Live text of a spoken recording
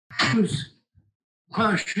Who's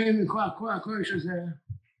Kol Hashem and Kol HaKodesh is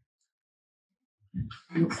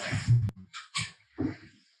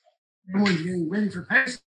everyone's getting ready for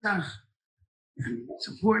Pesach. And it's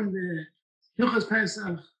important the Hilchos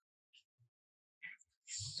Pesach.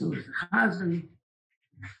 So it's the Chazan.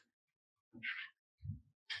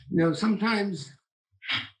 Sometimes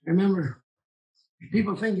I remember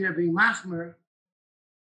people think they're being machmer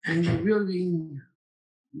and they're really being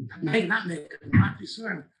not be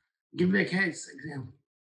sure. Give me a case example.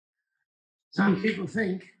 Some people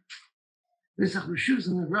think Pesach Rishus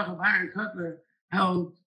and the Rav Aaron Kotler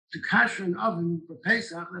held to kasher an oven for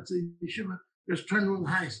Pesach. That's a yeshiva. Just turn on the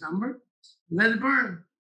highest number, let it burn,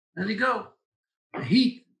 let it go. The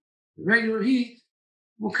heat, the regular heat,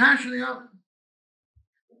 will kasher the oven.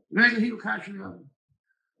 The regular heat will kasher the oven.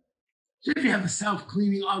 So if you have a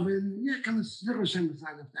self-cleaning oven, come and still same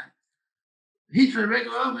beside of that. The heat for the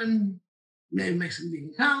regular oven, maybe make some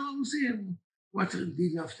vegan cow, we'll see what's the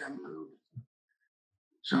enough time a little bit.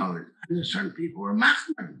 So there's certain people who are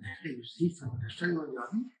machmer. They use heat for they're turning on the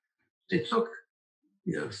oven. They took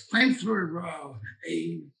flamethrower,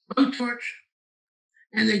 a blowtorch,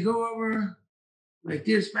 and they go over like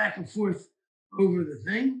this back and forth over the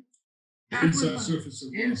thing. Inside surface.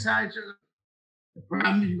 Inside surface. The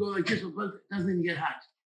problem is you go like this, it doesn't even get hot.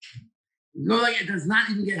 You go like it does not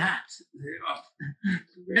even get hot.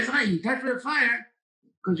 That's why you touch the fire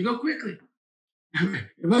because you go quickly.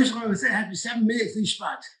 Rav Shlomo would say it has to be 7 minutes each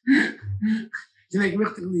spot to make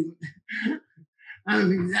richtig leave. I don't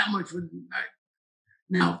think that much would.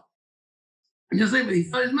 Now, I'm just saying, but he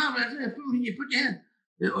thought his mouth. You put your hand.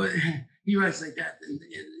 He writes like that in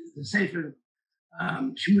the Sefer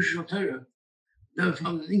Shemush Shel Torah, though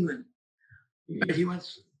from England. He went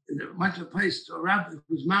to a place to a rabbi who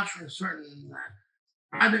was mashing a certain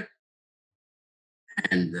product,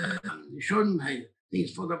 and he showed him how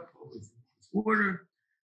things filled up with water,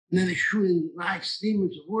 and then they shoot in live steam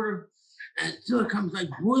into water, and until it comes like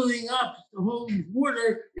boiling up, the whole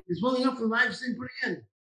water is boiling up from live steam put in.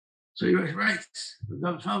 So he writes,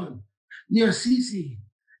 Rav Feldman, Nir Sisi,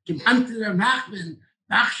 Gemante Rav Nachman,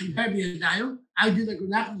 Bachshi Berbi Adayu. I did like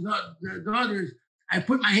Rav Nachman's daughters. I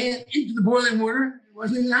put my hand into the boiling water. It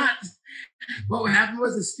wasn't even hot. What happened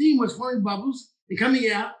was the steam was forming bubbles and coming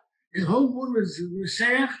out, and the whole water was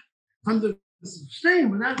shaykh from the steam,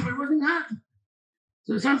 but that's why it wasn't hot.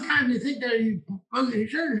 So sometimes you think that you poke your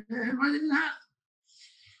shirt, it wasn't even hot.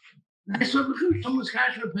 I saw someone's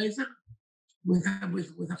kasher Pesach with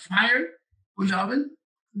a fire on the oven.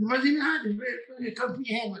 It wasn't even hot. You couldn't put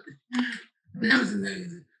your hand with it. And that was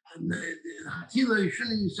the Hatila, you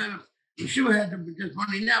shouldn't use seven. You should have to just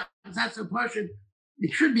running out. It's not so partial.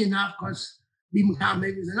 It should be enough because the Mikal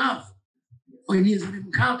maybe is enough. All you need is a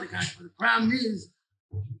Mikal to catch. But the problem is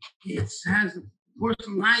it has the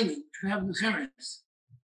porcelain lining. It should have the cheres.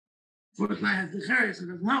 Porcelain has the cheres, so it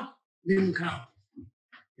doesn't help the Mikal.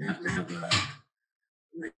 You have to have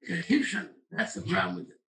like a hibshan. That's the problem with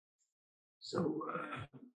it. So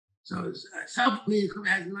it's self-cleaning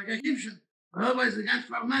has like a hibshan. But otherwise, it's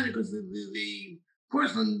problematic because the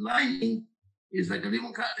porcelain lining is like a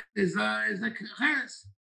limon is like cheres.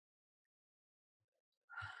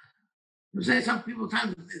 I'm saying some people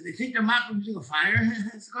times they think they're not using a fire.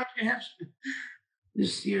 It's got to have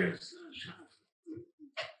this year.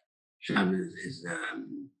 Shabbos is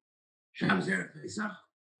Shabbos Erev Pesach.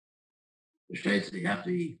 The states they have to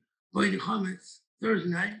be boidik chametz Thursday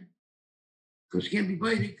night because you can't be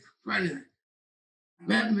boidik Friday night.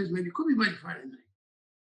 Bad is maybe you could be boidik Friday night.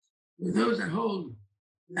 But those that hold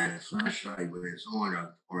that a flashlight when it's on,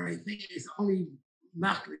 or I think it's only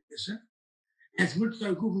machlik, it's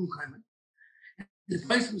mutzah guvim kaiman. The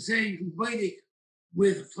place will say you can boidik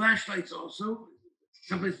with flashlights also.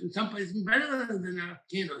 Some places better than a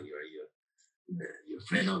candle. You're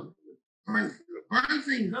afraid of burn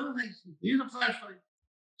things, other things. Use a flashlight.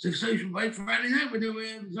 So you should wait Friday night when they're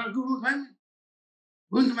guvim kaiman.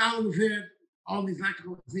 All these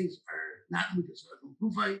electrical things are not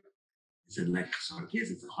mutzah. It's like some kids,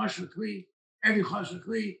 it's a chosher kli. Every chosher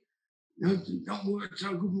kli, don't move it to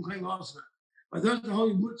a guvim kaiman also. But those the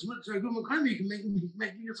whole mutzah guvim kaiman, you can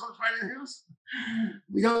make yourself right in the house.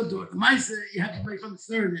 We don't do it. The mice, you have to make some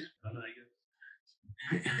third in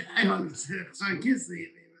it. I don't understand. Some kids see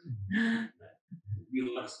it. You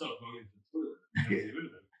a lot of stuff going into the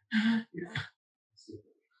toilet. Yeah.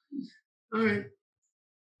 All right.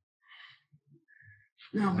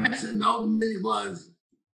 Now, back in the old minute was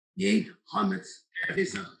you eat chametz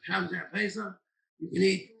Pesach, Shabbos Erev Pesach. You can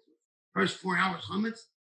eat first 4 hours chametz,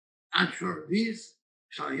 Ashur Revis,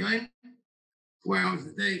 Shalayim. 4 hours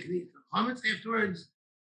a day you can eat chametz. Afterwards,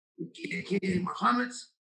 you can't eat more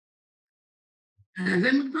chametz. And as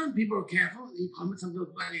they look done, people are careful. Eat chametz until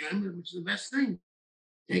it's by the end, which is the best thing.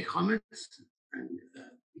 Take chametz and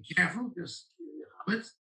be careful. Just chametz.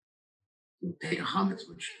 Take a chametz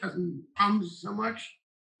which doesn't crumbs so much.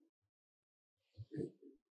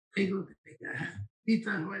 Take a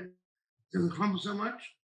pita which doesn't crumble so much.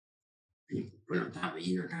 And you put it on top of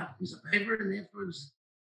a piece of paper, and afterwards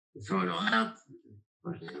you throw it all out.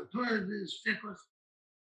 Push it in the toilet, stick with.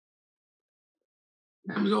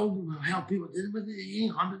 That was all how people did it, but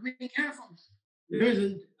eating chametz, being careful. There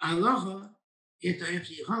isn't halacha after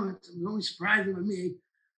you chametz. It was only surprising with me.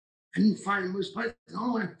 I didn't find the most place. The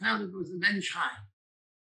only one I found it was the Ben Ish Chai.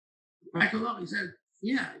 He said,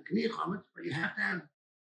 yeah, you can eat chametz, but you have to have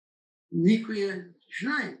nikriya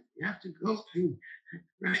shnayim. You have to go and,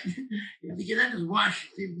 right? You have to get out, just wash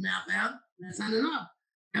your mouth out. That's not enough.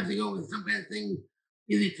 You have to go with some kind of thing,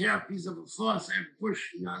 either tear a piece of a floss or push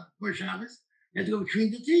Shabbos. You have to go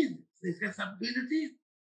between the teeth. They've got stuff between the teeth.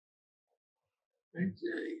 Right?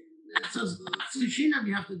 That's a shinab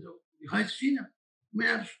you have to do. You have shinab. I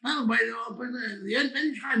mean, the end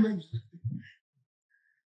Ben Ish Chai mentions it.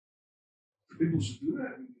 People should do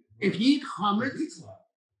that. If you eat chametz,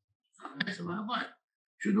 what?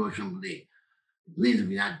 Should do it somebody. Please, if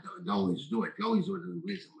you don't always do it. You always do it, doesn't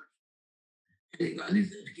bleed so much. At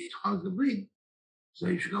least if you eat chametz to bleed, so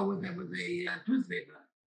you should go with that with a toothpaste.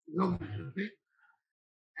 You go with the toothpaste,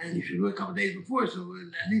 and you should do it a couple of days before. So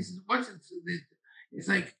at least once it's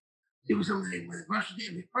like people something when they brush their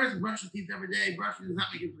teeth. If a person brushes teeth every day, brushing does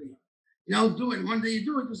not make it bleed. You don't do it. One day you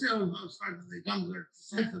do it, you say, "Oh, start the gums are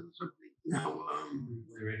sensitive or something." Now,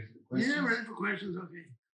 Ready for questions? yeah, ready for questions. Okay.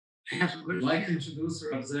 I have some questions. I'd like to introduce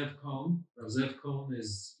Rav Zev Cohn. Rav Zev Cohn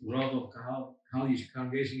is Rav of Kahal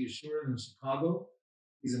Congregation Yeshua in Chicago.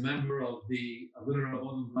 He's a member of the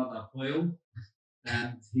Rabbonim Asifa,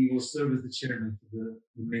 and he will serve as the chairman for the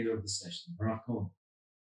remainder of the session. Rav Cohn.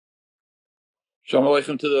 Shalom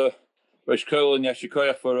Aleichem to the Rosh Kollel and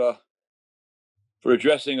Yashikoya for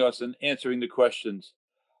addressing us and answering the questions.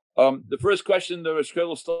 The first question the Rosh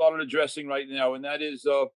Kollel started addressing right now, and that is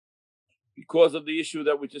because of the issue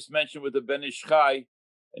that we just mentioned with the Ben Ish Chai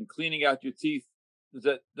and cleaning out your teeth.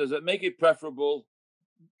 Does it make it preferable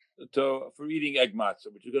for eating egg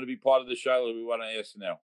matzah, which is going to be part of the shiloh we want to ask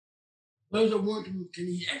now? Those that want to can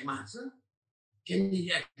eat egg matzah. Can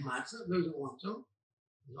eat egg matzah. Those that want to.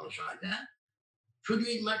 Don't try that. Should you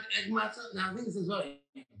eat egg matzah? Now, things is right.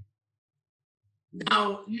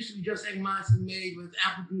 Now, it used to be just egg matzah made with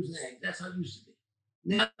apple juice and egg. That's how it used to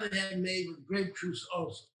be. Now they have made with grape juice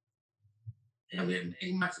also. They have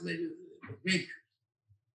egg matzah made with grape juice.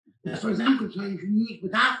 As far as I'm concerned, you can use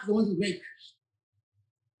without the ones with grape juice.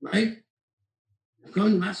 Right?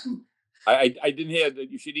 Going to ask him? I didn't hear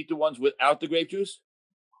that you should eat the ones without the grape juice?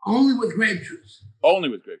 Only with grape juice. Only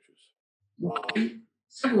with grape juice. Why?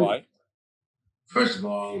 Why? First of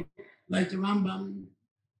all, like the Rambam,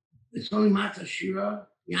 it's only matzah shira,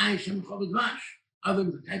 yain shem chol dvash.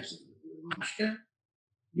 Other types of mashke,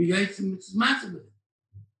 you eat some matzah with it.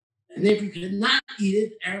 And if you cannot eat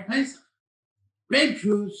it, Erev Pesach. Grape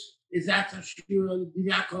juice is matzah shira,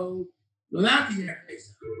 divyako, without the Erev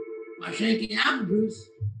Pesach. Mashenki apple juice,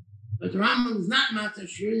 but the Rambam is not matzah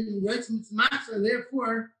shira, and you eat some matzah,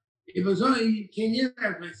 therefore, if it's only, you can't eat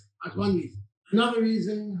Erev Pesach. That's one reason. Another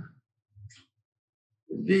reason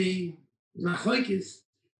would be machlokes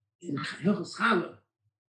in Hilchos Challah.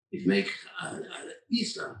 If you make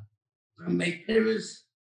Isa from make pears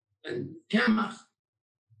and kamach,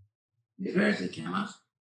 pears and kamach.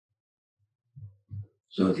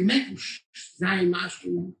 So if you make zayin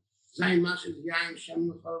mashkin is yain shem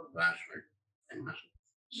l'chol v'ashver and mashkin.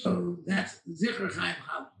 So that's zikr chayav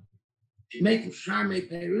challah. If you make sharmei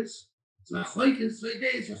pears, it's machlokes 3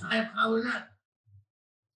 days for chayav challah or not.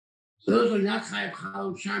 So those are not chayav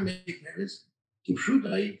challah sharmei pears.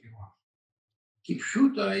 Kipshutoi,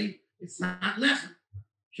 it's not lechem.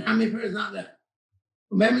 Sharmei pears is not lechem.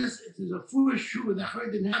 Remember, if there's a foolish shuvah, the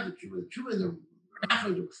Chayr didn't have the shuvah. The shuvah is a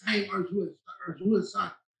rachel of Chaim Arzua's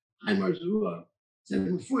son. Chaim Arzua said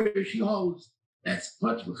before she holds that's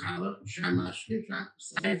put mechala, Sham Mashkin, Sham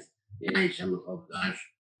besides Yain Shem L'chol Dash,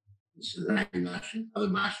 Zayin Mashkin, other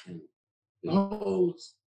Mashkin, the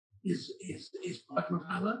holds is put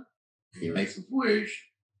mechala, and he writes before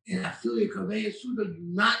and Afilia Kaveh Suda do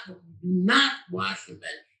not wash the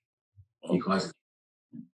bench because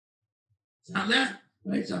it's not left.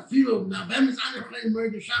 Right? It's a filo. Now, Bem is under playing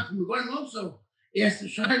murder shop. And we're going also ask the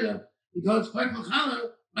Shaila, because quite Machala,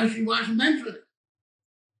 why should you wash a bench with it?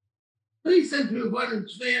 But he said to going and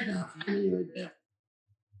swear to family right there.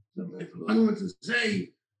 So if one wants to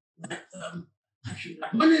say that actually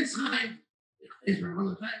one is time, is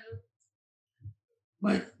one time.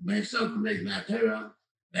 But if so can make Torah,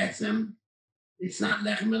 that's them. It's not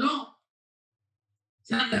lechem at all.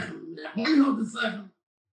 It's not lechem. Only hold it's lechem.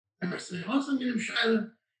 Also give him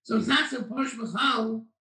shaila. So it's not so posh b'chal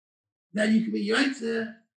that you can be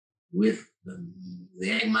yoytze with the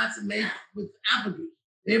egg matzah made with apple juice.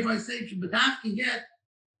 Therefore, I say Shabbat can get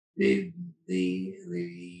the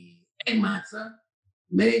egg matzah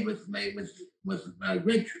made with grape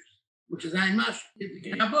juice, which is ayin mash. If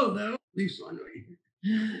you can have both, at least one way.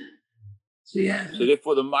 So yeah. So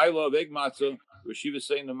therefore, the mila of egg matzah, Rashiva is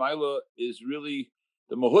saying the mila is really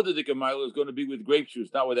the mahudadik mila is going to be with grape juice,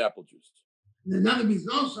 not with apple juice. And another reason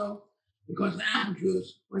also because the apple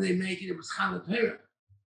juice when they make it was challah Torah,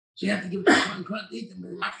 so you have to give it to someone to eat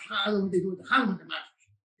them. I don't know what they do with the challah with the mash.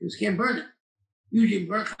 Because you can't burn it. Usually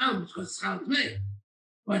burn challah because it's challah tmeir.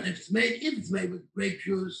 But if it's made with grape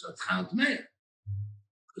juice, so it's challah tmeir.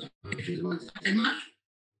 Because grape juice is a mash.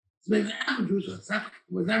 It's made with apple juice, so it's not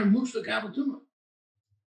with never mushlik apple tumor.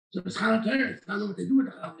 So it's challah tmeir. I don't know what they do with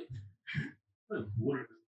the challah. Water.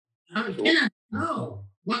 I cannot know.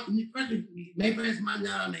 What first make first mind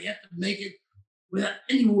down, they have to make it without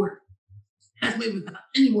any water. That's made without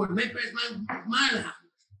any water. Make first mind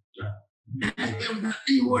without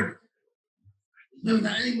any water.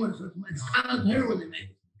 Without any water. So it's challah Torah when they make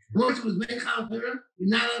it. Once it was made challah Torah, you're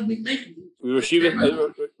not allowed to be making it. Rosh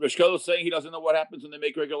is saying he doesn't know what happens when they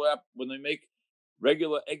make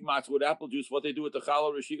regular egg matzah with apple juice. What they do with the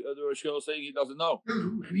challah, Rosh is saying he doesn't know.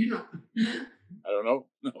 Maybe you know. I don't know.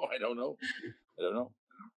 No, I don't know.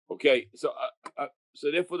 Okay, so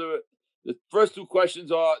therefore the first two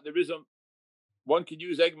questions are there is one can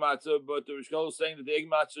use egg matzah, but the Rosh is saying that the egg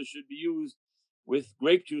matzah should be used with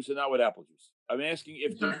grape juice and not with apple juice. I'm asking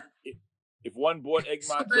if one bought egg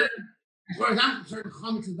matzah. As far as I'm concerned,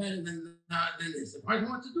 chametz is better than this. The person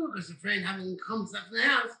wants to do it because he's afraid having chametz stuff in the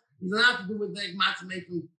house, he's allowed to do with the egg matzah made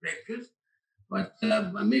from grape juice. But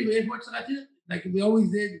maybe if what's that do? Like we always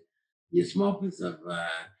did, your small piece of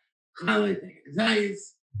challah, take a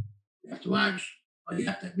zayis, you have to wash, or you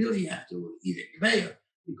have to eat it kaveya,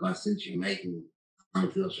 because since you're making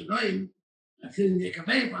until shadoyim, I feel the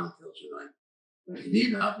kaveya until shadoyim. But you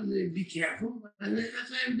need up and be careful, and that's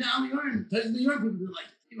why down the urine. Because the urine people do like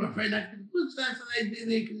it. People are afraid not to do food stuff, so they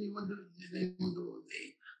can even do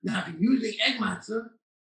now if you're using egg matzah.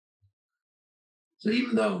 So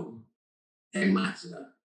even though egg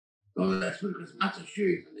matzah, that's because matzah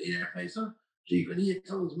shuri from the Eid HaPesach, so you can eat it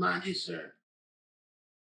till it's man Isser.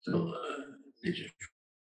 So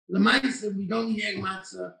the ma'aser we don't eat egg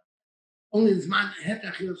matzah only this man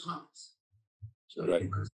heta chiyos chametz. So right.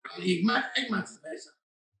 Because egg matzah Pesach.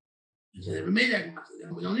 So they never made egg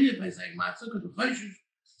matzah. We don't need a Pesach egg matzah because the fleishes,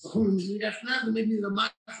 maybe the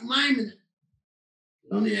ma'im in it. We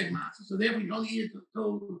don't need egg matzah. So therefore you don't eat it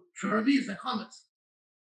until sharavis, like chametz.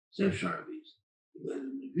 So sharavis.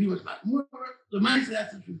 If you was about more, the ma'aser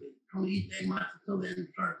that's what should be. Only eat egg matzah until the end of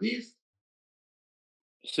sharavis.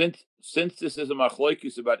 Since this is a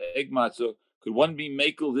machloikis about egg matzah, could one be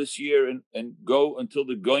makel this year and go until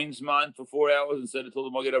the goin's man for 4 hours instead of till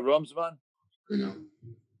the Moged Avram's man? You know,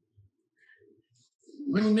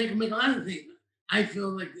 when we make a lot of things, I feel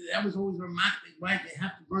like that was always remarkable, right? They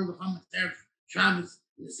have to burn the chametz there Shabbos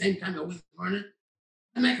at the same time they always burn it.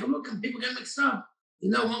 And I can look and people get mixed up. You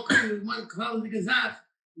know, one call the gazaf,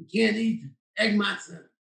 you can't eat egg matzah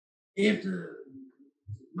after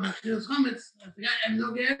Machshir's chametz. I forgot, I have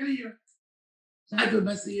no get every year. So I feel the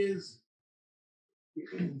best thing is you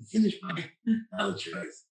can finish by other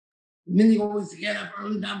choice. The minute you always get up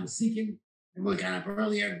early, down was seeking. Everyone got up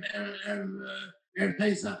earlier,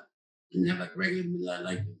 Pesach, and have like regular,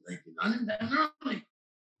 like down early.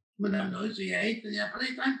 When I'm early, so you ate, and you have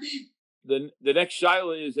plenty of time to eat. The next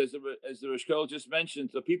shaila is, as the Rosh Kollel just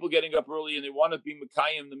mentioned, so people getting up early and they want to be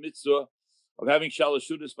Mekayim the mitzvah of having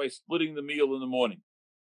shalashudas by splitting the meal in the morning.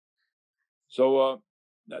 So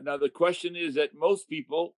now the question is that most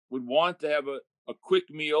people would want to have a quick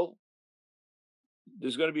meal.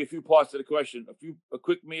 There's going to be a few parts to the question. A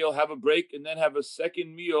quick meal, have a break, and then have a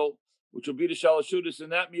second meal, which will be the shalashudas,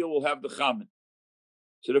 and that meal will have the chamin.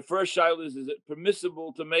 So the first shaila is it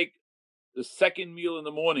permissible to make the second meal in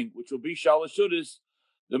the morning, which will be shalashudas,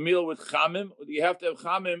 the meal with chamim, or do you have to have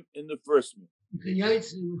chamim in the first meal? You can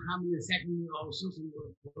use chamim in the second meal also, so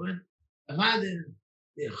you do it.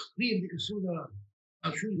 The chriv, the kasuda,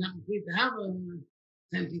 Shul is not complete to have a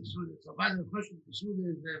same thing kasuda. So by the question, kasuda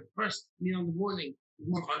is the first meal in the morning, is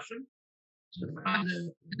more question. So by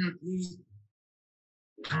the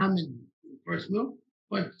common first meal,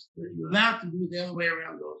 but you're allowed to do it the other way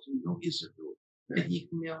around also. You don't issue to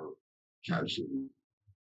make meal.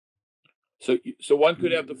 So one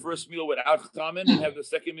could have the first meal without chametz and have the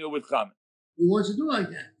second meal with chametz. He wants to do like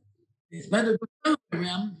that. It's better to do it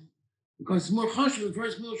around because it's more kosher the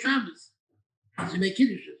first meal of Shabbos. So you make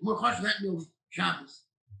kiddush. It's more kosher that meal of Shabbos.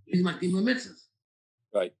 He's like the mitzvahs.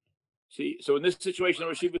 Right. See, so in this situation,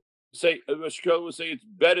 Rosh Hashanah would say it's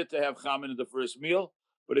better to have chametz in the first meal,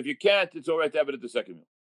 but if you can't, it's all right to have it at the second meal.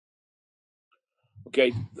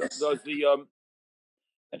 Okay. Yes. Does the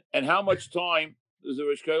and how much time does the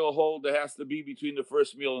Rosh Hashanah hold there has to be between the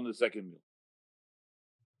first meal and the second meal?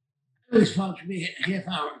 I always thought it should be a half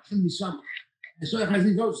hour. It shouldn't be summer. I saw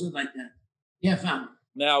Chazon goes like that. Half hour.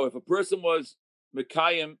 Now, if a person was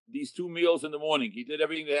Mekayim these 2 meals in the morning, he did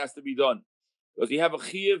everything that has to be done. Does he have a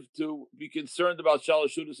chiyuv to be concerned about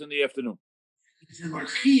shalosh seudos in the afternoon? He said, well,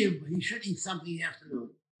 chiyuv, but he should eat something in the afternoon.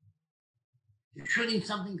 He should eat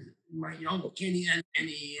something where you don't can't eat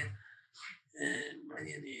any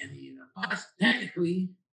pasta. Technically,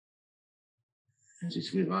 as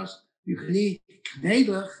it's with us, you can eat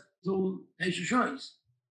knedlich to Pesach choice.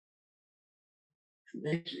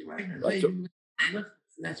 Right? Right, so,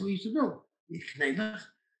 That's what we used to do. Eat knedlich.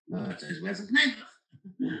 No, it says where's the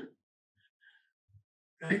knedlich?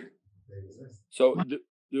 Right? So the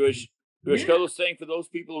Rosh Hashanah is saying for those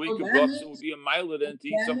people who eat gebrachs, it would be a mile then to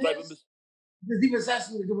eat some type of. The deeper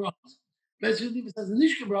assessing the gebrachs. But the deeper assessing the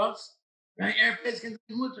nish gebrachs, right? Erev Pesach can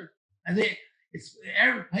be mutter. I think it's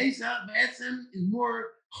Erev Pesach. Be'etzem is more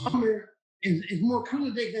chomer, is more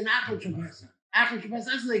kuladik than Achar Pesach. Achar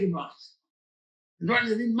Pesach is the gebrachs. The one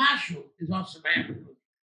that in Mashul is also by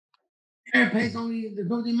Erev Pesach only there's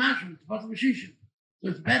no din Mashul. It's part of Rishishim. So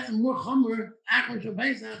it's better more chomer. Achar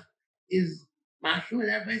Pesach is Mashul and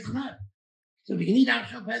Erev Pesach not. So if you can eat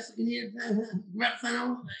Achar Pesach, you can eat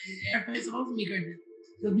Erev Pesach also be good.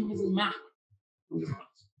 So people say Mashul.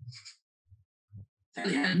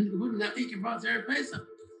 You would not eat your brother's Erev Pesach.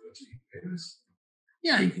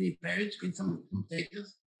 Yeah, you can eat berries, you can eat some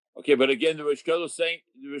potatoes. Okay, but again, the Rosh Hashanah is saying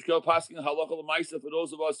the Rosh Hashanah passing halacha l'maisa for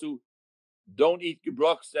those of us who don't eat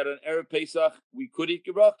gebrachs that on Erev Pesach we could eat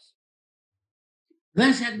gebrachs.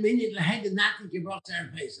 Less had meaning the head did not eat gebrachs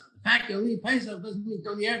Erev Pesach. The fact that only Pesach doesn't mean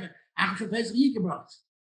don't eat Erev. After Pesach, you eat gebrachs.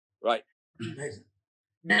 Right.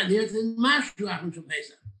 Now there's a mashu after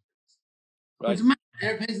Pesach. Right. It's a mashu.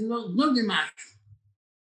 Erev Pesach no the mashu.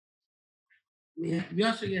 We have to be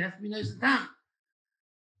also it has to be nice and calm.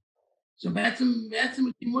 So that's some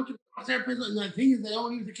more to Erev Pesach. And the thing is they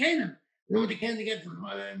don't use the cannon. They don't want the cannon to get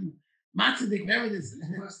matzah the very this.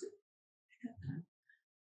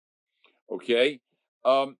 Okay.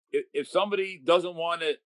 If somebody doesn't want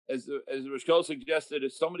it, as Rosh Hashanah suggested,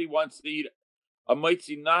 if somebody wants to eat a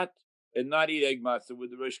mitzi not eat egg matzah, would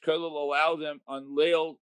the Rosh Hashanah allow them on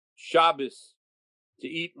Leil Shabbos to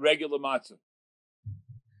eat regular matzah?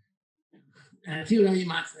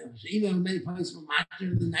 Even many places for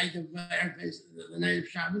matzah the night of the night of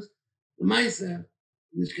Shabbos, the Maisa,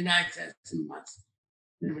 this can access some matzah.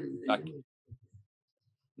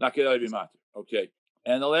 Not going to be matzah. Okay.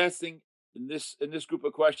 And the last thing in this group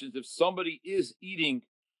of questions, if somebody is eating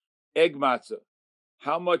egg matzah,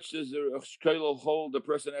 how much does the Rosh Hashanah hold the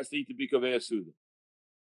person has to eat to be kaveh suda?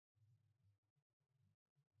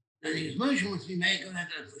 I think Moshe wants to be made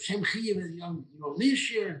that Shem Chiyuv is young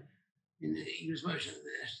this year. In the English version,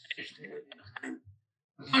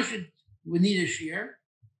 Moshe would need a shear,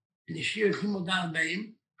 and the shear is Gimel Dal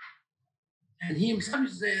Beim, and he himself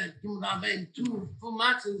used to say that Gimel Dal Beim 2 full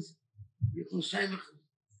matzahs,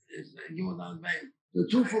 is Gimel Dal Beim. So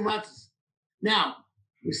 2 full matzahs. Now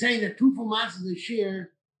we're saying that 2 full matzahs is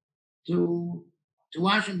shear to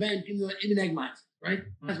wash and bend even egg matzah, right?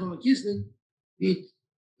 That's what we're kissing. Eat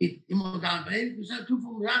Gimel Dal Beim. We said 2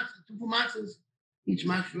 full matzahs. Each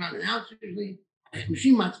matzah around the house usually.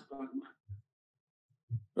 Machine matzah talking about.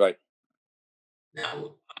 Right.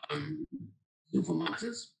 Now, 2 full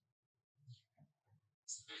matzahs.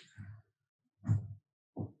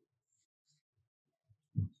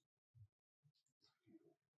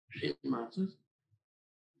 Machine matzahs.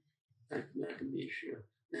 That can be a share.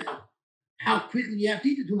 Now, how quickly do you have to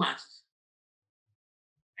eat the 2 matzahs?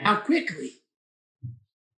 How quickly?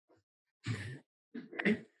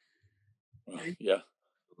 Right? Right? Yeah.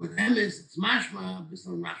 With them is it's mashma, this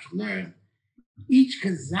on Rav Shlomo. Each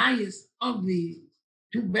kazayas of the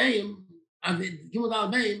 2 bayim of the Gimel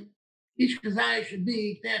Dal Bayim, each kazayas should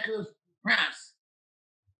be Techos Pras.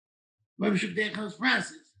 Whatever should Techos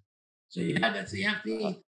Pras is. So you have that, so you have to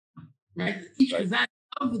eat, right? Each kazayas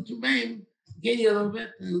of the 2 bayim, get you a little bit,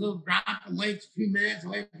 and a little drop, and wait a few minutes,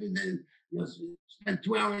 wait a few minutes, spend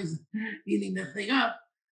 2 hours eating the thing up.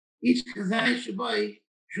 Each kazayas should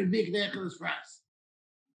be Techos Pras.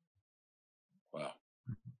 Wow.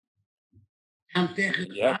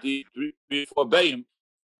 You have to eat 3 or 4 bayim.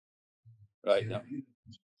 Right now.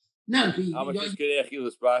 No, How much is Kedei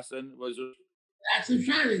Achilas Pras? And was it? that's the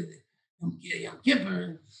shayla. Yom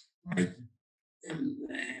Kippur, right?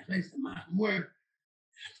 More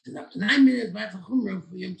up to 9 minutes. That's a chumrah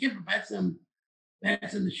for Yom Kippur. That's in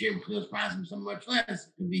the shir Achilas Pras so much less.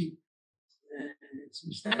 It could be it's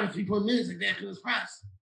started 3-4 minutes like the Achilas Pras.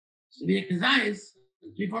 So be a kazayis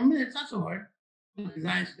 3-4 minutes. Not so hard.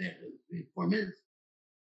 Kazayis 3-4 minutes.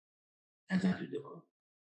 That's not too difficult.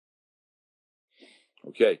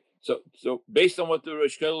 Okay, so based on what the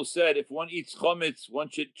Rosh Kollel said, if one eats chametz, one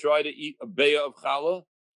should try to eat a beya of challah,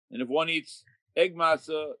 and if one eats egg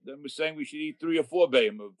matzah, then we're saying we should eat 3 or 4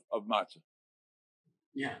 bayim of matzah.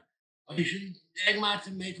 Yeah, you should eat egg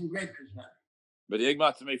matzah made from grape juice. But the egg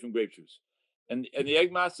matzah made from grape juice, and the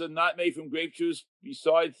egg matzah not made from grape juice.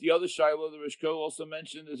 Besides the other shiloh, the Rosh Kollel also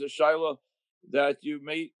mentioned is a shiloh that it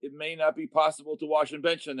may not be possible to wash and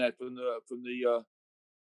bench on that from the.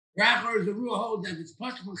 Rachar is a rule holds that if it's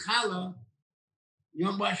possible challah, you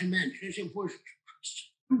don't wash and bench. There's some push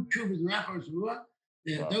true with Rachar is a rule.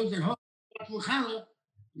 Those that hold possible challah,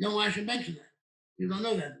 you don't wash and bench on that. You don't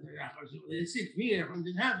know that. Rachar is a rule. They see it. Me, everyone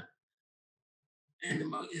didn't have it. And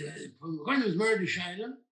from the one who was murdered,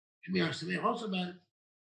 Shaila, should be our severe also about it.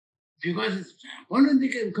 Because it's one of the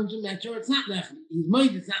things that comes from that Torah, it's not lechem. He's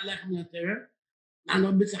made it's not lechem that Torah. Now,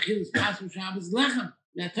 no bitzachil is possible Shabbos lechem.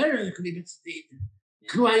 That Torah, there could be bitzachil.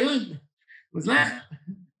 Kluayon was lechem.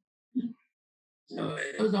 So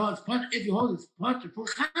it was the whole spot. If you hold it spot for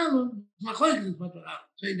challah, it's not like it's spot for challah.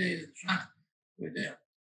 So they shach right there.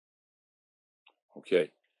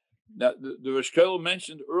 Okay. Now the Rosh Kollel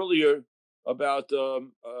mentioned earlier about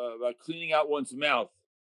cleaning out one's mouth.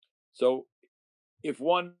 So if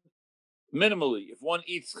one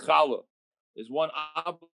eats challah, is one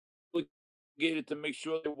obligated to make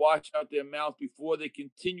sure they wash out their mouth before they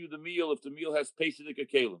continue the meal if the meal has pesach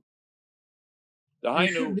kalim. The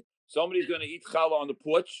hainu, somebody's going to eat challah on the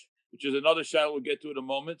porch, which is another shayla we'll get to in a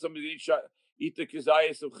moment. Somebody's going to eat the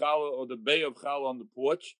kizayis of challah or the bay of challah on the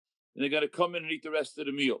porch, and they're going to come in and eat the rest of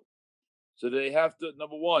the meal. So they have to,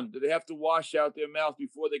 number one, do they have to wash out their mouth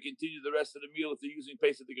before they continue the rest of the meal if they're using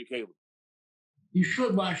pesach kalim? You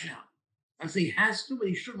should wash out. I say he has to, but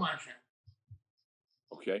he should wash out.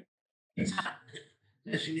 Okay. It's hot.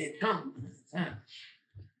 Especially at home. It's hot.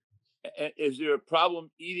 Is there a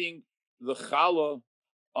problem eating the challah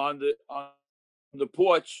on the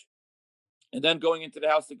porch and then going into the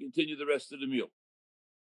house to continue the rest of the meal?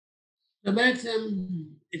 So that's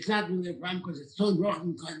it's not really a problem because it's so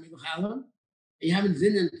broken kind of challah. You haven't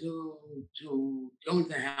zinin to go into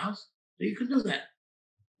the house, so you can do that.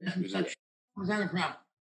 That's not a problem.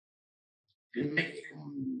 You can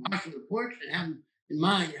wash on the porch and have in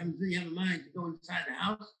mind, you have in mind to go inside the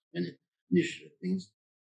house and finish things.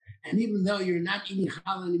 And even though you're not eating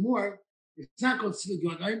challah anymore, it's not called tzivit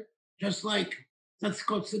yodaim, just like that's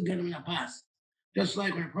called tzivit yodaim apas. Just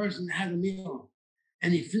like when a person had a meal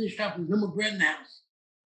and he finished up with no more bread in the house.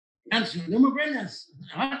 Answer, no more bread in the house.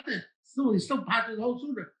 He's still part of the whole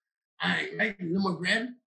suda. Right? No more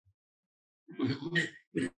bread.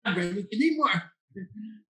 Without bread, we can eat more.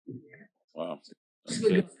 Wow.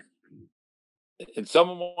 Okay. And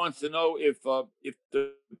someone wants to know if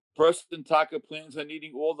the person taka plans on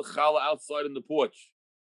eating all the challah outside on the porch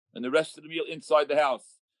and the rest of the meal inside the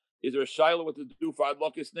house. Is there a shiloh what to do for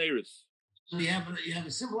adlakas neiris? So you have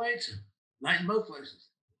a simple answer. Not in both places.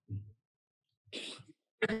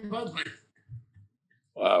 In both places.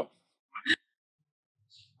 Wow.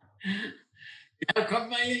 You come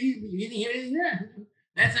by you didn't hear anything there.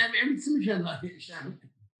 That's every simcha like it.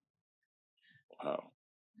 Wow.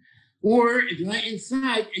 Or if you're right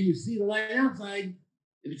inside and you see the light outside,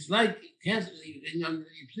 if it's light, you see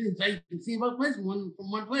inside, you can see both places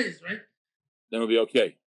from one place, right? Then it'll be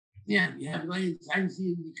okay. Yeah, you have light inside,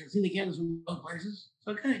 you can see the candles from both places. It's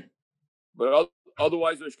okay. But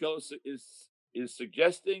otherwise, Rosh Kollel is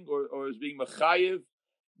suggesting or is being mechayev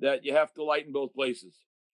that you have to light in both places.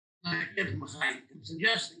 I'm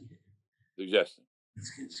suggesting. Suggesting.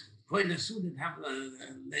 It's quite a suit that have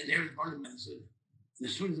the part of the suit. The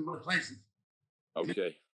suit is in both places.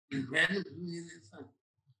 Okay. Okay.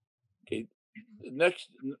 The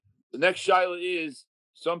next shaila is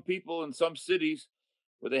some people in some cities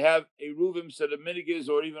where they have a ruvim set of minigis,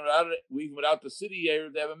 or even without the city area,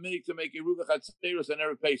 they have a minig to make a ruvim chatzeros and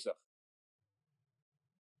erev Pesach.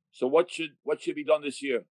 So what should be done this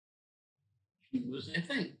year? The same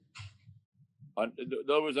thing. In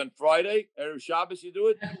other words, on Friday, erev Shabbos, you do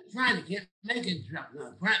it. Friday can't make it. No,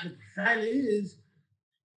 the Friday is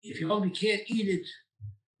if you only can't eat it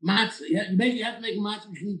matzah. You have to make matzah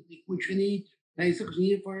which can eat Pesach, you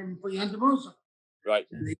need it for Yom Tov also. Right.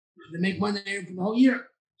 And they make one erev for the whole year.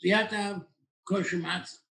 So you have to have kosher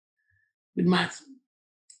matzah with matzah.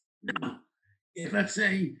 Now, if let's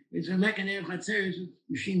say it's a make an erev chatzeres with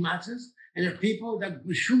machine matzahs, and there are people that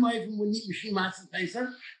b'shuma even would eat machine matzahs Pesach,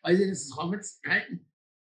 why this is chometz, right?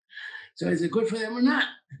 So is it good for them or not?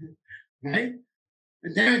 Right?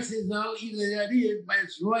 But there it says, though, even though they don't eat it, but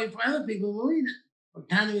it's right for other people who will eat it. Or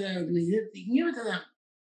Tanu that are going to eat it, you can give it to them.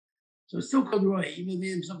 So it's still called roy, even if they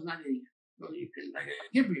themselves not eating it. So you can, like a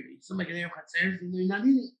giver, you still make an erev chatzeres, even though you're not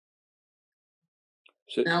eating it.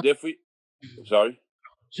 So Now, if we, sorry.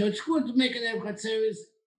 so it's good to make an erev chatzeres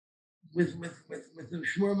with the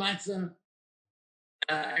shmur matzah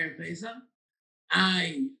erev Pesach.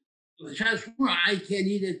 With the Shabbos shmur, I can't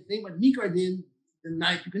eat it. Thing, but mikra din, the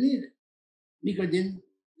night you can eat it. Mikra din,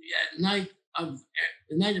 the night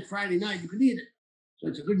of Friday night you can eat it. So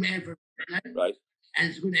it's a good man for night, Right. and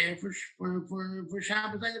it's a good man for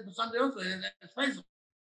Shabbos night and for Sunday also. That's Pesach.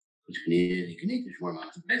 You can eat the shmur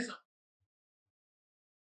matzah Pesach.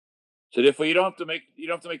 So therefore, you don't have to make the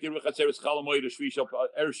erev chatzeres chalamoy to shvishal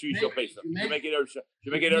Pesach. You make it erev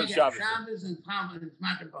Shabbos. Shabbos and Chol, and it's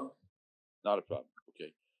not both. Not a problem.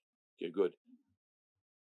 Okay, good.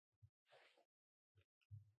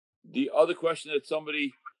 The other question that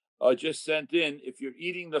somebody just sent in: if you're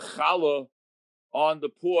eating the challah on the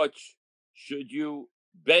porch, should you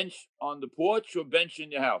bench on the porch or bench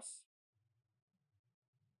in your house?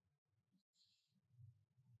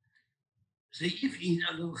 So if you eat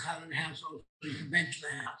a little challah in the house, also you can bench in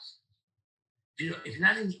the house. If you're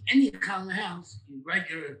not eating any challah in the house, you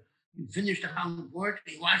finish the challah on the porch,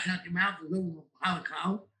 you wash out your mouth with a little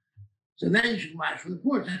challah. So then you should wash from the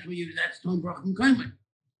porch. That's Tom Baruch and Kaiman.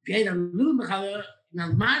 If you ate a little bit of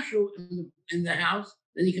mashu in the house,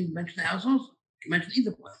 then you can mention the house also. You can mention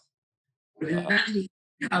either place. But if you're not eating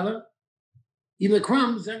challah, even the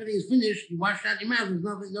crumbs, everything is finished, you wash out your mouth,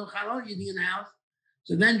 there's no challah eating in the house.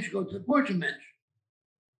 So then you should go to the porch and bench.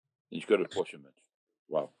 Then you should go to the porch and bench.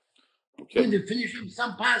 Wow. Okay. If you finish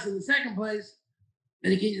some pass in the second place,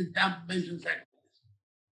 then you can eat the bench in the second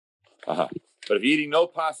place. But if you're eating no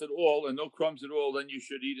pas at all and no crumbs at all, then you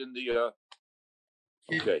should eat in the.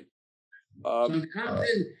 Okay. So the comes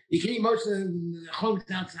in, he can eat most of the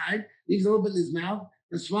chomutz outside, leaves a little bit in his mouth,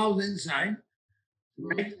 and swallows inside.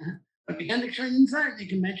 Right? But you can't make sure inside. You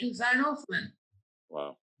can mention inside also then.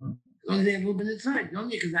 Wow. As long as they have a little bit inside. You don't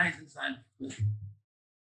make his eyes inside.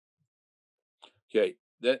 Okay.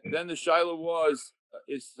 Then the shaila was: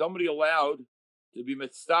 is somebody allowed to be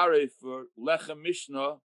mitzareh for lechem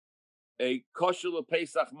mishnah, a kosher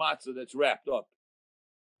Pesach matzah that's wrapped up?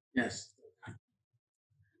 Yes.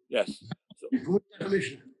 Yes. So, For lechem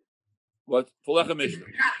mishnah. What? For lechem mishnah.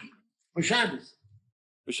 For Shabbos.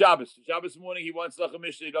 For Shabbos. Shabbos morning, he wants lechem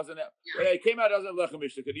mishnah. He doesn't have. Yeah. He came out, doesn't have lechem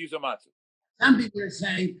mishnah. Could he use a matzah? Some people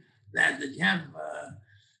say that you have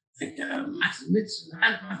matzah mitzvahs,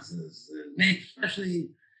 hot matzahs, made especially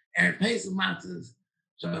erev Pesach matzahs.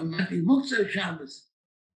 So it might be muktzah Shabbos.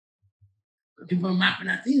 But people are not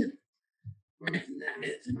going to eat it.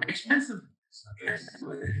 It's more expensive.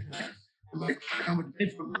 I would pay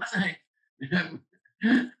for matzah.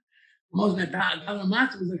 Most of the dollar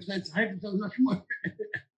matzah was expensive. I think so much more.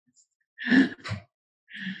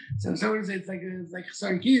 So someone says it's like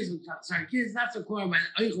sarkis. Sarkis is not so cool, but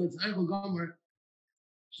it's oichel gomer.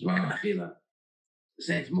 Shlomo achila.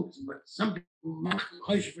 Say it's muktzah, but some people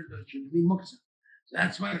choish for it should be muktzah. So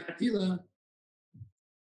that's why achila.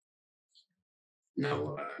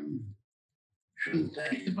 No, shouldn't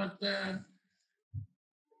but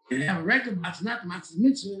you have a regular matzah, not matzah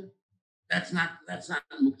mitzvah. That's not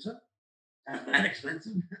muktzah. That's not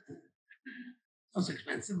expensive. It's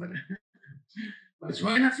expensive, but it's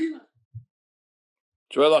right achila.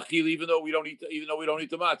 It's right achila, even though we don't eat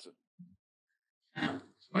the matzah.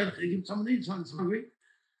 It's right achila. Give someone to eat. Someone's hungry,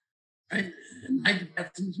 right? And I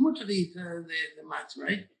it's much to eat the matzah,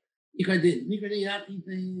 right? You have to eat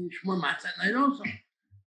the shmur matzah at night also.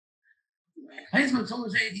 When someone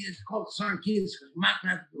says it's called sarkis because we're not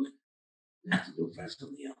going to do it. You have to do it for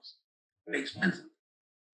something else. Very expensive.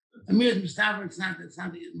 The mere Mustafa, it's not the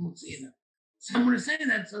muktzah either. Someone would say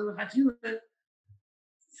that, so the Chatila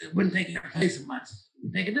wouldn't take a place of matzah.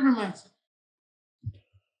 You'd take a different matzah.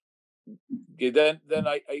 Okay, then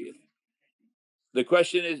the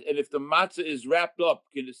question is, and if the matzah is wrapped up,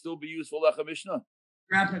 can it still be used for lechem mishnah?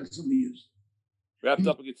 Wrapped up, it can still be used. Wrapped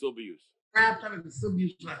up, it can still be used. Wrapped up, it can still be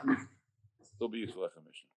used for lechem mishnah. Still be used for lechem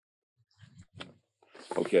mishnah.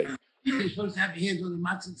 Okay. You're supposed to have your hands on the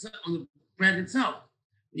matzah itself, on the bread itself.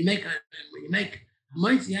 When you make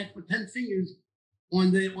hametz, you have to put 10 fingers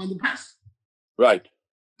on the press. Right.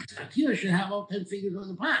 Tefillah should have all 10 fingers on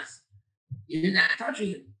the pas. You're not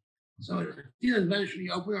touching it. So tefillah is better should be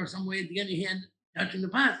open or some way to get your hand touching the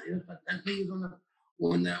pas. You know, put 10 fingers on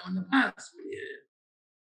the pas.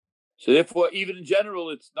 So therefore, even in general,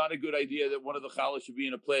 it's not a good idea that one of the challahs should be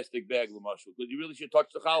in a plastic bag, Lamashal, because you really should touch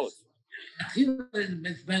the challahs.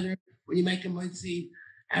 It's better when you make a mitzi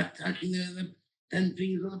at touching the 10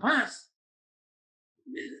 fingers on the pas.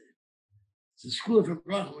 It's a school for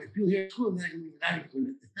bracha. When people hear school, they're going to be very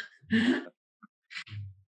good.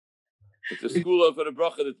 It's a school of the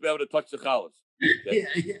bracha that's be able to touch the challahs. Okay?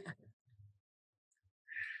 Yeah.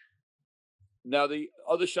 Now the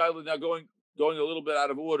other shiloh, now going a little bit out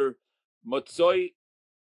of order. Motzoi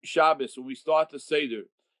Shabbos, when we start the Seder,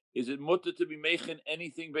 is it mutter to be making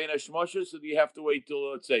anything bein hashmashos, or do you have to wait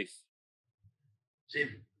till it says? See,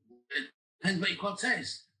 it depends what you call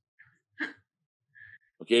says.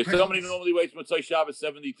 Okay, if somebody normally waits Motzoi Shabbos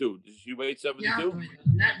 72, does she wait 72? Yeah,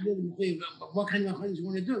 not really. But what kind of achos you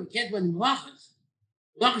want to do? You can't do any malachas.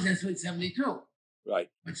 Malachas has to wait 72.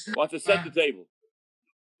 Right. But still, Want to set the table.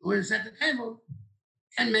 When to set the table,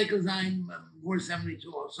 and make a Zayin before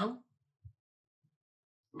 72 also.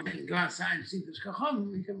 When you can go outside and see this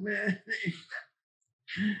kachom, you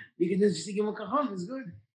can just give a kachom, it's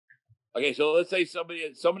good. Okay, so let's say somebody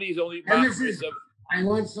is only. And this is, I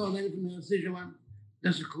once saw that from the decision one,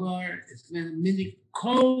 that's a clear, it's been a mini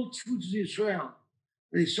cold foods of Israel.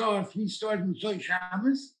 When they saw 3 stars in Soy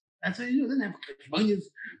Shabbos, that's what you do. They didn't have kashmanias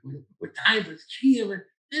with time for skiing, but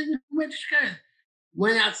they went scared.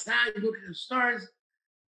 Went outside, looked at the stars,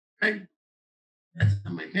 right? That's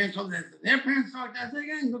how my parents told that. Their parents talked that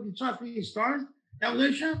again. Look, you saw 3 stars. That was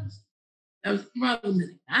their Shabbos. That was rather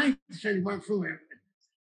many. I certainly weren't through everything.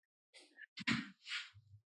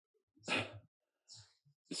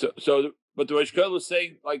 So, but the Rosh Kodesh was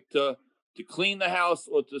saying like to clean the house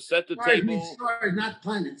or to set the table. Stars, not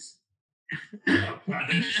planets.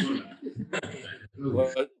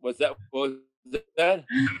 What's that? What was that?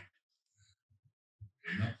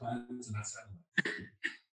 Not planets and not satellites.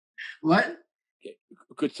 What? Okay.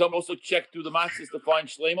 Could someone also check through the matzahs to find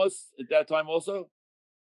shlemos at that time also?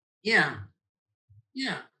 Yeah, you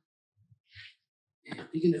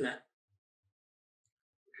can do that.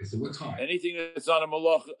 Okay, so what time? Anything that's on a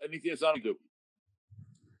malach, anything that's on a do.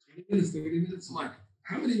 20 minutes, 30 minutes? What?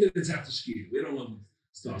 How many minutes after skiing? We don't want to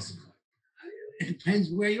start some time. It depends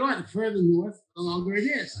where you are. The further north, the longer it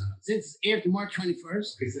is. Since after March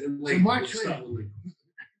 21st. Okay, so March 20th.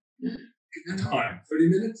 Time? 30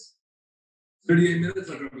 minutes? 38 minutes,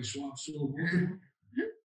 like Rabbi Schwab, Shul.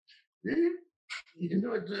 You can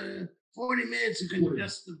do it 40 minutes. You can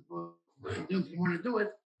just do if you want to do it.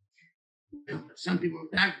 Some people are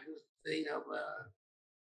doctors, they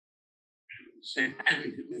say, I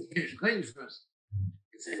first.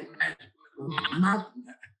 Say,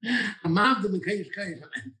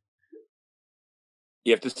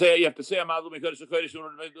 You have to say Amadu Mekadosh Kodesh in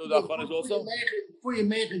order to do the achonis also. Before you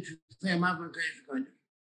make it, you say Amadu Mekadosh Kodesh.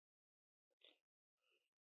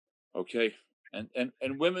 Okay,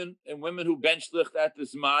 and women who bench licht at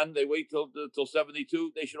this man, they wait till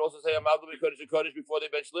 72. They should also say Amadu Mekadosh Kodesh before they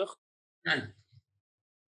bench licht. Right.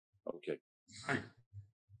 Okay. Right.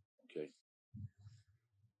 Okay.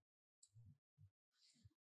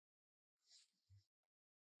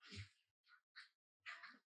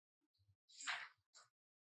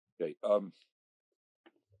 Okay.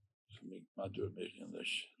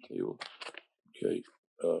 Okay.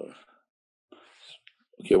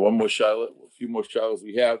 Okay. One more shiloh. A few more shilohs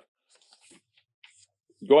we have.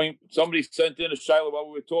 Somebody sent in a shiloh while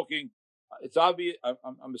we were talking. It's obvious.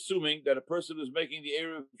 I'm assuming that a person who's making the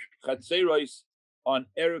erev chatzeros on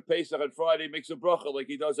erev Pesach on Friday makes a bracha like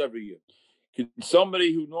he does every year. Can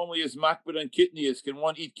somebody who normally is makbid on kitnias, can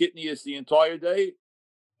one eat kitnias the entire day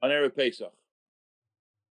on erev Pesach?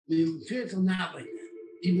 It's not like that.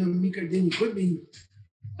 Even Mikardini could be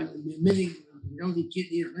admitting you don't eat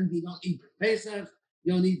kitnias, and you don't eat Pesach,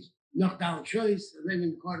 you don't eat knockdown choice, and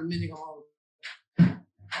then call a minute all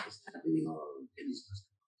kidneys.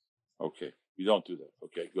 Okay, you don't do that.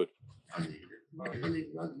 Okay, good. I'm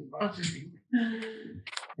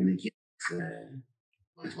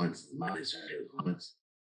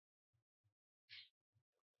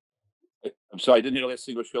sorry, I didn't hear the last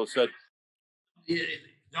thing Rosh Kodesh said.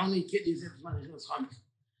 The only kidneys is when it goes home.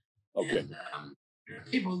 Okay. And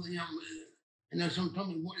people, some told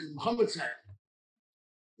me Muhammad said,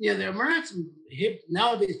 there are some hip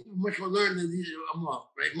nowadays. People much more learned than these more,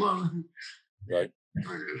 right? More, right.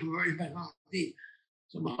 Worried about how to eat.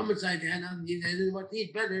 So Muhammad said they didn't want to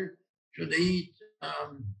eat better, so they eat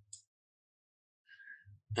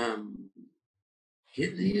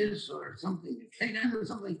kidneys or something. Or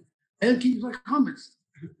something. And kidneys like hummus.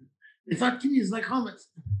 They thought kidneys like hummus.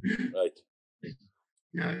 Right.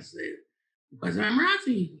 It's because I'm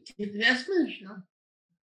Rafi, that's finished.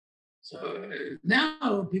 So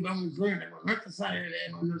now people always learn. Everyone learns the side of it.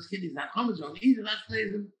 Everyone knows kidneys not hummus. Don't eat it. That's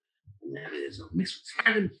flavor. And then it's mixed with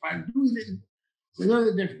sardines. Fried doing it. We know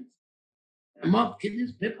the difference. I'm up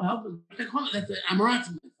kidneys, people help us. That's the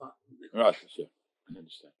Amaratim. Right. Sure. I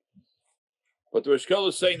understand. But the Rosh Hashanah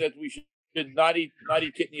is saying that we should not eat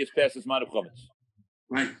kidney as fast as man of chametz.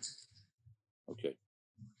 Right. Okay.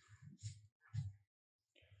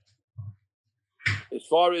 As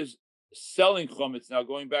far as selling chametz, now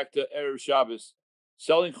going back to Erev Shabbos,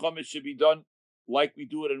 selling chametz should be done like we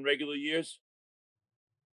do it in regular years.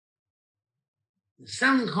 The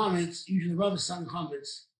selling chametz, usually the Rav is selling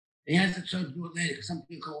chametz. He has to try to do it later because some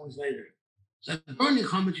people call it later. So the burning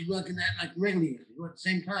chametz, you do it like regular years. You do it at the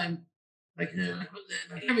same time, like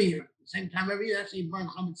every year. At the same time every year, that's how you burn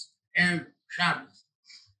chametz Erev Shabbos.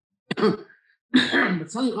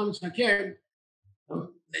 But selling chametz fakir,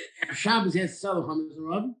 Erev Shabbos he has to sell the chametz the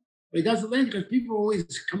Rav, but he does it later because people are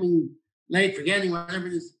always coming late, forgetting whatever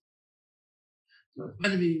it is. So it's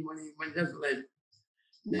better be when he does it later.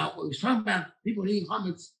 Now, when we talk about people eating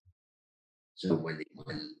chametz, so when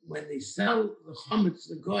they sell the chametz,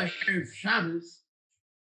 the guy Erev Shabbos,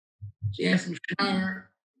 so he has to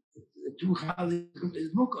share the two chalas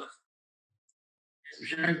is mukos. He has to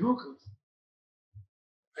share his mukos,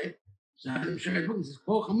 right? So how do you share his mukos? It's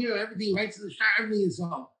kol chamir, everything right to the share, everything is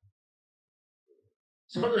sold.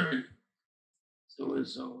 So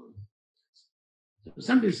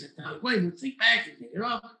some people say, wait, let's take back and take it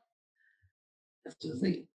off. That's the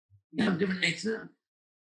thing. You have different extra.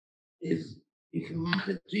 Is you can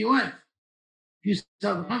market to your wife. If you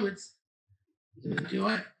sell the chametz, you can market to your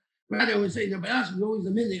wife. Rather, I would say, but us, we always a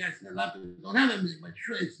minute. I said, a lot of people don't have a minute, but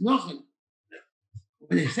sure, it's nothing.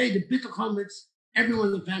 When they say the bittul chametz, everyone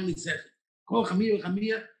in the family says it. Kol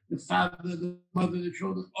chamir, the father, the mother, the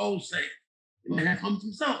children all say it. They might have chametz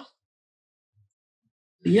themselves.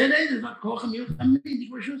 The year later, it's not kol chamir,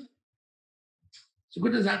 so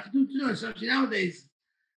what does that have to do, especially nowadays?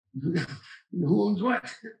 Who owns what?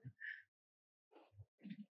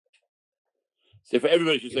 So for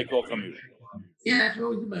everybody should say kol chamir. Yeah, that's what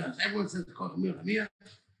we do. Everyone says kol chamir.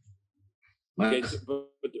 Okay,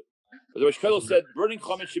 but the Rosh Hashanah said burning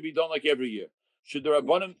chametz should be done like every year. Should the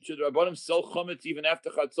Rabbonim sell chametz even after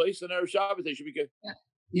Chatzos and Erev Shabbos? They should be good.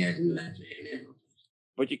 Yeah, do that.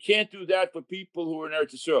 But you can't do that for people who are in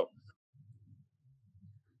Eretz Yisrael.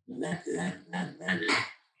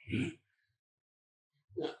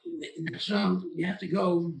 So you have to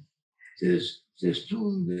go. There's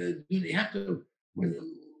two. You have to when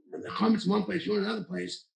the chametz in one place, you're in another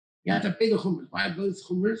place. You have to pay the chumras. Why both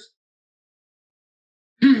chumras?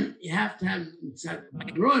 You have to have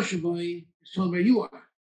like Rosh Hashanah. It's told where you are.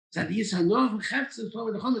 So the Yisrael Nov and Chetz is told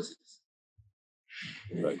where the chametz is.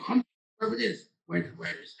 Right. Wherever it is, where it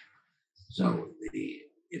is. So if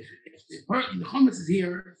the chametz is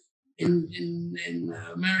here in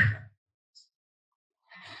America,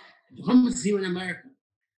 the chametz is here in America,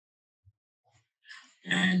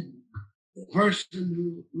 and the person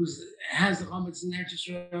who has the chametz in Eretz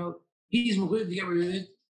Yisrael, he's going to get rid of it.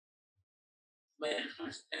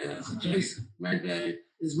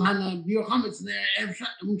 There's man your chametz there every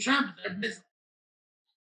Shabbos,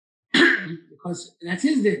 because that's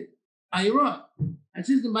his din. Ayurah, that's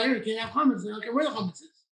his din. Ayurah can't have chametz. I don't care where the chametz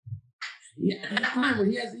is. At that time when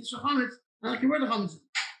he has the Yisrael chametz, I don't care where the chametz is.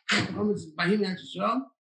 The chametz is by him in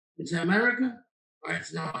Israel. It's in America, or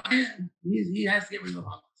it's now. He has to get rid of the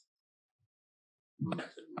chametz. But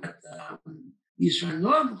Yisrael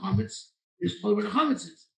Nov chametz is told where the chametz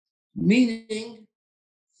is, meaning.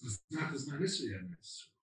 It's not history yet.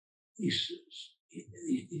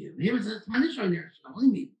 Here was a Spanish on there. So what do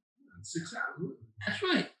you mean? 6 hours. That's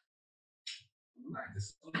right. Right.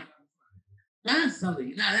 That's something.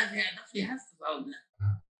 No, that's he has to solve that.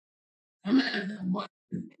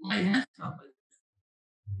 Why he has to solve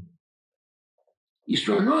it?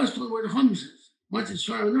 Yisrael Noah is told where the chametz is. Once it's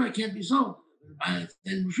Yisrael Noah, it can't be sold.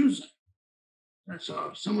 Then Rishusah. So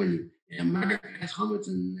someone in America has chametz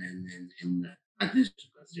in not this,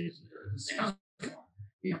 because there's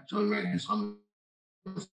yeah, so America has chametz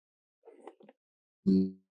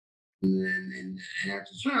in Eretz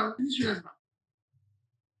Yisrael.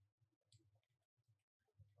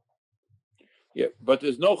 Yeah, but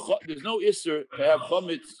there's no isser to have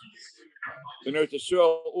chametz in Eretz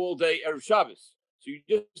Yisrael all day Erev Shabbos. So you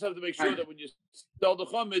just have to make sure that when you sell the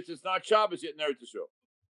chametz, it's not Shabbos yet in Eretz Yisrael.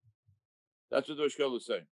 That's what the Rosh Hashanah is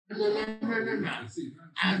saying. No.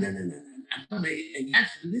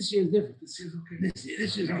 This year is different. This year is okay. This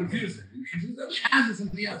year is confusing. Shabbos is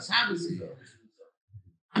something else. Shabbos is.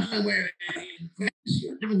 I'm saying where this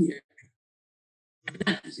year, different year.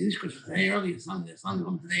 This Christmas today earlier. Sunday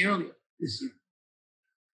come today earlier this year.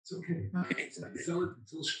 It's okay. Okay, so sell it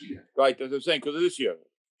until Shkia. Right, that's what I'm saying, because of this year.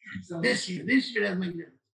 This year doesn't make a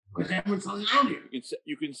difference. Because everyone's selling it earlier.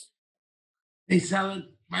 You can. They sell it,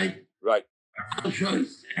 right? Right. Dollar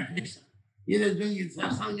choice. They're doing it,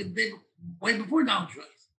 selling it big way before dollar choice.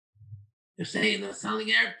 They're saying they're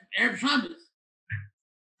selling Arab Shabbos.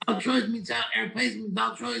 Dollar choice means Arab Pesach means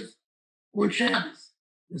dollar choice or Shabbos.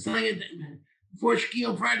 They're selling it before Shkia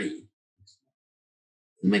on Friday.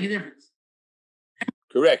 Doesn't make a difference.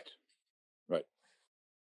 Correct. Right.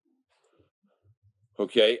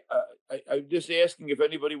 Okay. I'm just asking if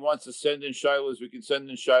anybody wants to send in shilas. We can send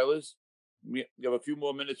in shilas. We have a few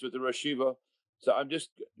more minutes with the Rosh Yeshiva. So I'm just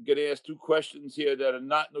going to ask two questions here that are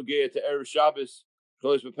not nogea to Erev Shabbos. I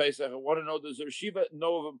want to know, does the Rosh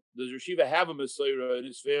Yeshiva have a Messiah in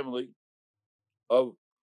his family of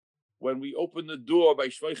when we open the door by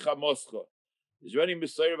Shvei Chamoscha? Is there any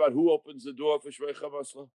Messiah about who opens the door for Shvei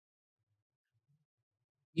Chamoscha?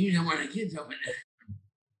 You know when the kids open it.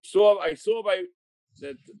 I saw by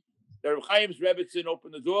that Reb Chaim's Rebbitzin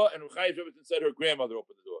opened the door, and Reb Chaim's Rebbitzin said her grandmother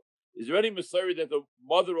opened the door. Is there any Messiah that the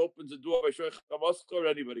mother opens the door by Shvei Chamoscha, or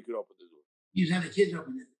anybody could open the door? You have the kids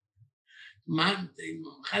open it. Mom, the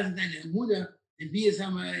mother, and be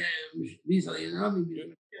some the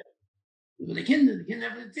kid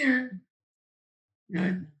have it there. You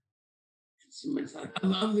know, it's like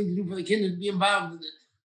other things to do for the kid to be involved in it.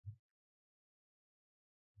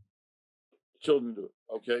 Children do it.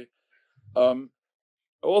 Okay. I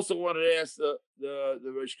also wanted to ask the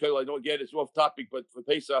Rosh Kodesh. I know again it's off topic, but for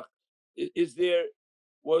Pesach,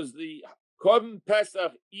 was the Korban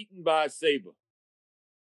Pesach eaten by a Seba?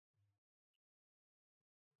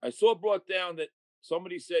 I saw brought down that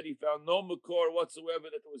somebody said he found no makor whatsoever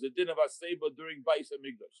that there was a din of a Seba during Bais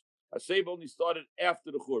HaMikdash. A Seba only started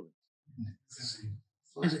after the Korban. It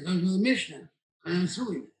goes with the Mishnah. I'm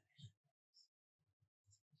assuming.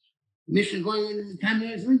 Mishnah going in the time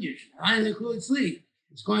of Mikdash. I in the cool sleep.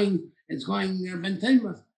 It's going Ben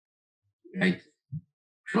Taimah. Right?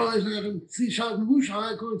 Shol is not going to see Shol Mabush,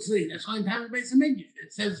 I cool sleep. That's going time of Bais HaMikdash.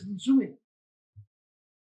 It says Sumi.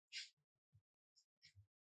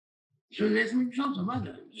 So that's me Shol to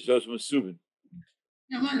mother. So it's Masubin.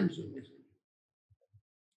 Yeah, mother Sumi.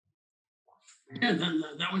 Yeah,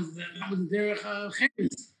 that was their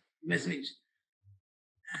Cheres message.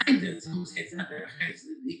 I did some say it's not their Cheres,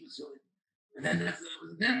 the Sumi. And then that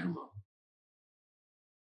was their come up.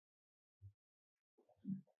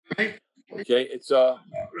 Right? Okay, it's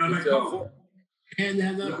Rabbi Cohen. And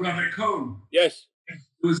Rabbi Cohen. Yes.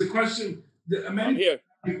 There was a question. I'm here.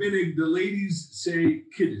 Meaning the ladies say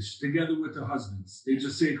Kiddush together with their husbands. They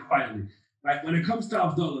just say it quietly. Right? When it comes to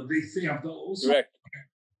Havdalah, they say Havdalah also? Correct.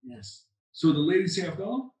 yes. So the ladies say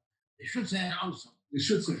Havdalah? They should say it also. They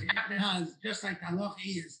should say it. Because just like the halacha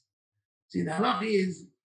is, see, the halacha is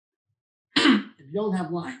if you don't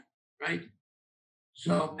have wine, right?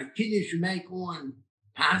 So a kiddush you make on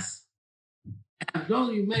pas,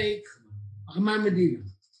 Havdalah you make a Chamar Medina.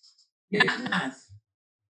 Yes,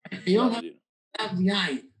 you don't have the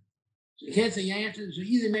yain. So you can't say yain. So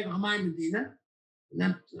either make a Chamar Medina,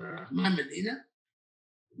 not Chamar Medina.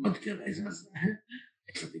 Either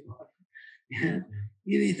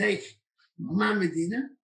you take Chamar Medina,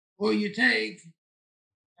 or you take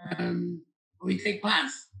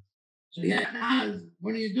pas. So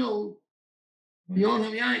what do you do when you don't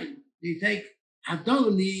have yain? You take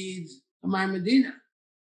Havdalah needs Chamar Medina.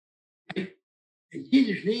 Right? And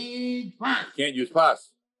Kiddush needs pas. Can't use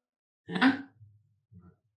pas. Huh?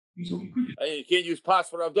 You can't use pas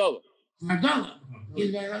for Havdalah. Havdalah. So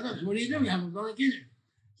what do? You have Havdalah Kiddush.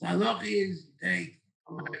 So halacha is you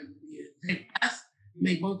take pas, you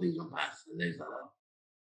make both things on pas. And there's halacha.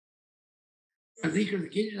 The zikr of the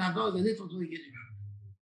Kiddush and Havdalah is the nitful to the Kiddush.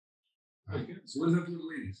 Okay. So what does that do to the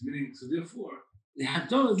ladies? Meaning, so therefore, the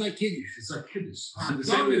Havdalah is like Kiddush. it's like Kiddush. So the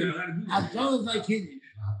same way they're allowed to do that. Havdalah is like Kiddush.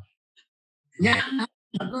 Yeah,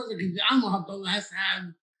 Havdalah is like Kiddush. Havdalah has to have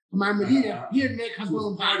Chamar Medina. Here to make So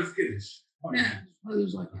Havdalah it's part pas. of Kiddush. Yeah, it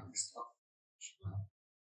was like that.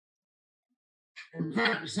 And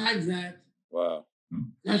besides that, Wow.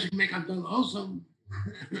 now she can make Havdalah also.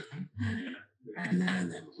 And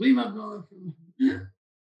then Clean Havdalah.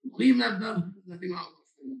 Clean Havdalah. Nothing wrong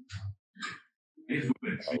with it.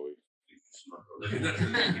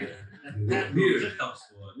 That beer.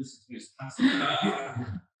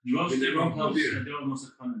 You also They don't don't beer. they're almost a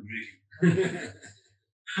fun and drinking.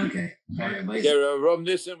 Okay. Yeah, Ram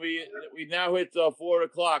Nissen, we now hit 4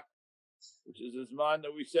 o'clock, which is this man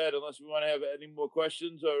that we said. Unless we want to have any more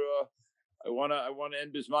questions, or I wanna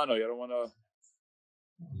end Bismano. I don't want to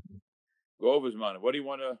go over Bismano. What do you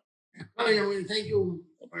want to? I want to thank you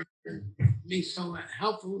for being so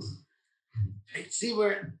helpful. I see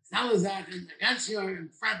where Salazar and Agassior in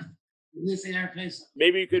front in this air place.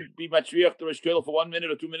 Maybe you could be Matriach to Rosh for 1 minute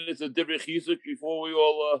or 2 minutes of Divrei Chizuk before we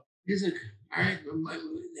all. Chizuk, all right.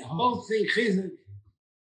 The whole thing Chizuk.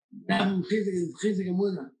 Chizuk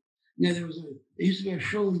Amuna. Now there used to be a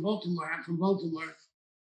show in Baltimore. I'm from Baltimore.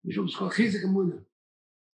 The show was called Chizuk Amuna.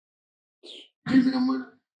 Chizuk Amuna.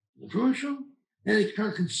 The first show. Then it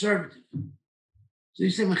turned conservative. So you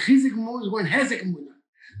say, when Chizuk Amuna is going Hezek Amuna.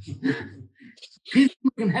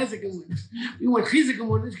 Chizuk and Hezek Amuna. You want Chizuk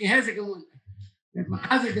Amuna, you can Hezek Amuna. If my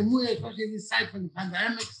Hezek Amuna, especially this side from the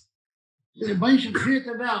pandemics, there's a bunch of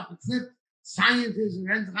fear about. It's not scientists and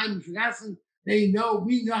Renzheim and they know,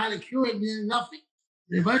 we know how to cure it, we know nothing.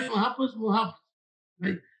 The bunch will help us,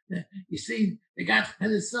 right? You see, they got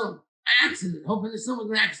penicillin, accident. Whole penicillin was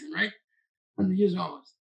an accident, right? 100 years old.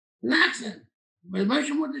 An accident. But the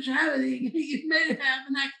Moshe wanted to have it, he made it have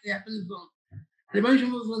an accident, happen his own. The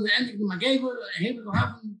Moshe was when the ending of my gave it, he was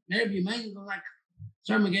having, maybe you may like,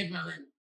 sorry, my gave it.